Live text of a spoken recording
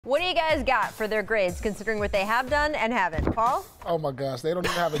What do you guys got for their grades, considering what they have done and haven't? Paul? Oh, my gosh. They don't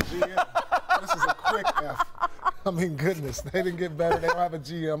even have a GM. This is a quick F. I mean, goodness. They didn't get better. They don't have a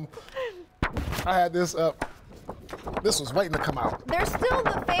GM. I had this up. This was waiting to come out. They're still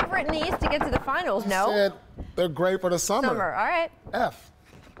the favorite in the East to get to the finals, no? Said they're great for the summer. All right. F.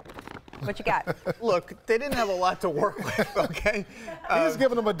 What you got? Look, they didn't have a lot to work with, okay? He's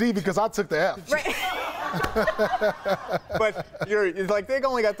giving them a D because I took the F. Right. But it's like they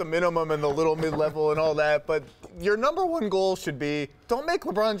only got the minimum and the little mid-level and all that, but your number one goal should be don't make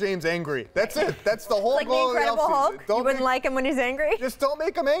LeBron James angry. That's it. That's the whole Like the goal of the Incredible offseason. Hulk? You wouldn't like him when he's angry? Just don't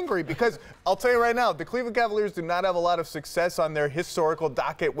make him angry, because I'll tell you right now, the Cleveland Cavaliers do not have a lot of success on their historical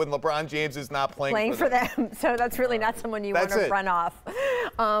docket when LeBron James is not playing for them. So that's really not someone you want to run off.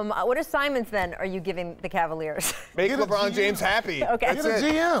 What assignments then are you giving the Cavaliers? Make LeBron James happy. Okay. Get a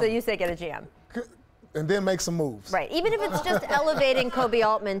GM. So you say get a GM. And then make some moves. Right. Even if it's just elevating Kobe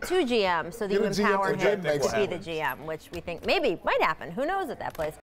Altman to GM so that you empower him to be the GM, which we think maybe might happen. Who knows at that place?